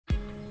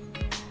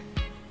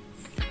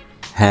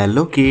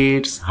Hello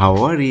kids, how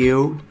are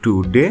you?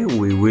 Today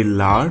we will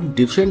learn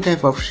different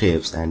type of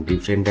shapes and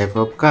different type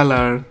of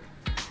color.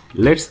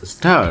 Let's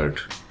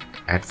start.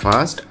 At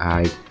first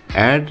I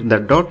add the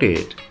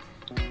dotted.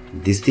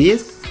 This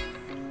is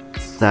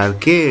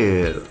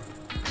circle.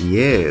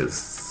 Yes,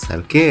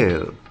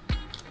 circle.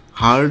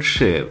 Heart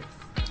shape.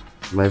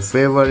 My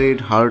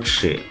favorite heart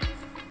shape.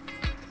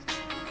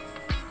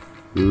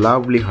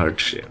 Lovely heart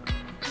shape.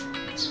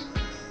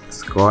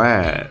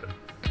 Square.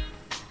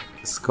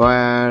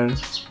 Square.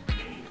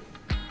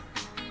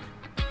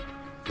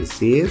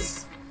 This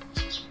is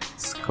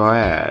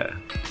square.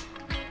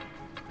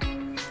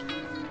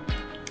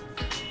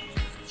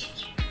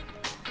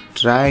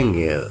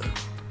 Triangle.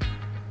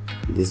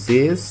 This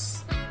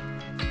is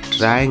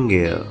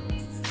triangle.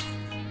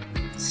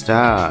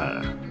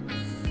 Star.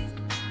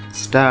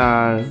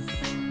 Star.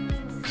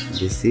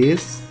 This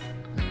is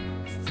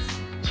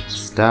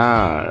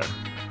star.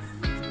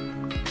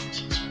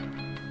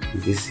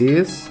 This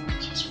is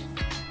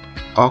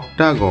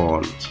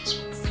octagon.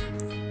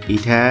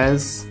 It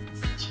has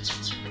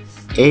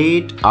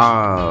 8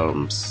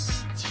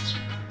 arms.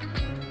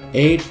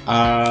 8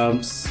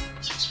 arms.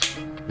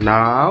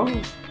 Now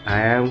I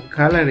am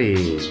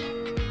coloring.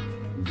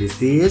 This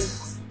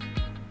is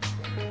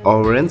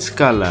orange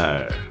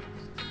color.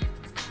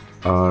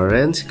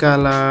 Orange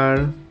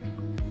color.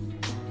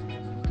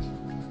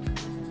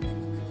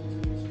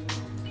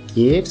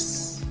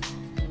 Kids,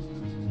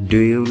 do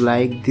you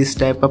like this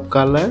type of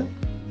color?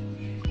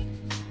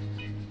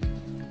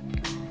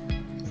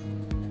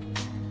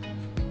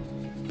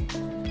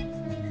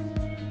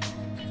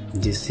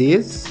 This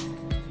is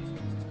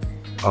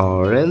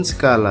orange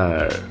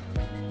color.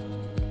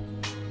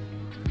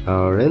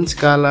 Orange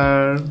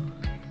color.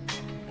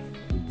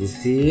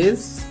 This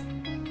is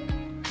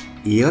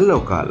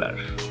yellow color.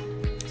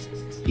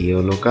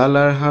 Yellow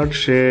color heart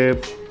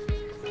shape.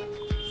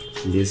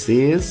 This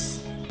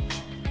is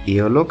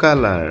yellow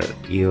color.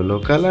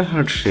 Yellow color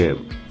heart shape.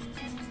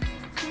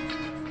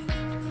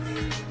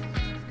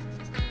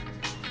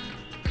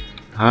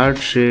 Heart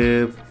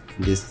shape.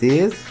 This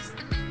is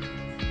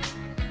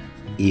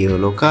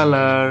yellow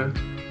color.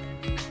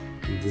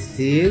 This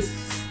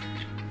is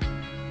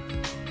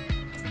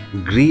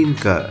green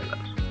color.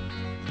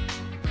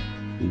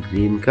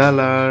 Green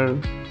color.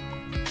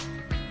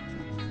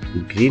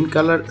 Green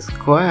color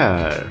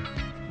square.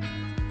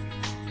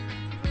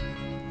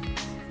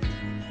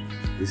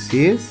 This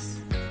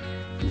is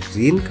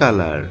green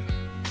color.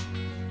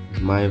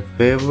 My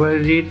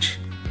favorite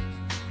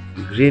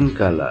green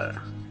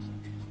color.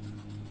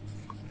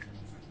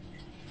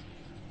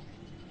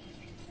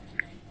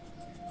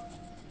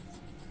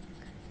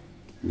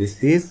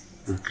 This is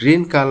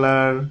green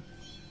color.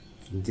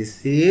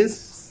 This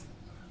is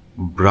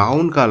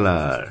brown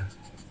color.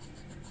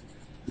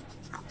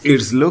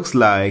 It looks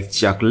like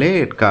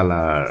chocolate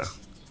color.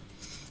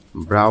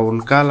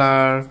 Brown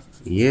color.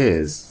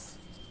 Yes.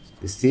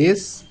 This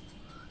is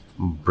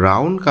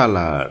brown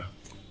color.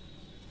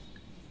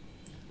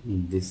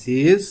 This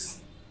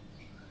is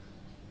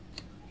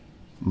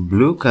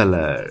blue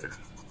color.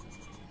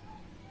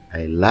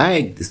 I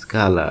like this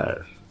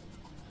color.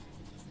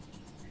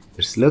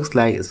 It looks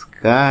like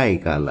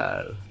sky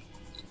color.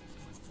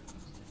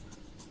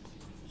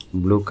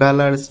 Blue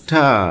color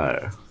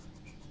star.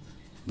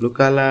 Blue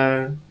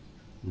color.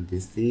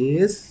 This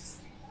is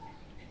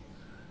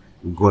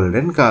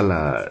golden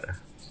color.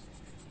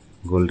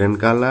 Golden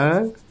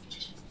color.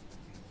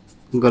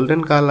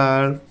 Golden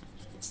color.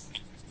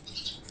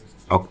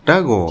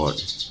 Octagon.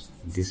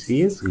 This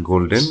is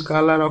golden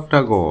color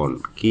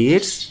octagon.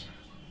 Kids,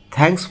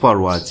 thanks for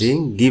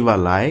watching. Give a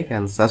like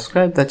and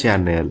subscribe the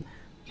channel.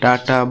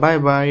 Tata, bye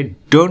bye.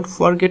 Don't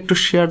forget to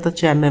share the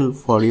channel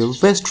for your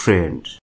best friends.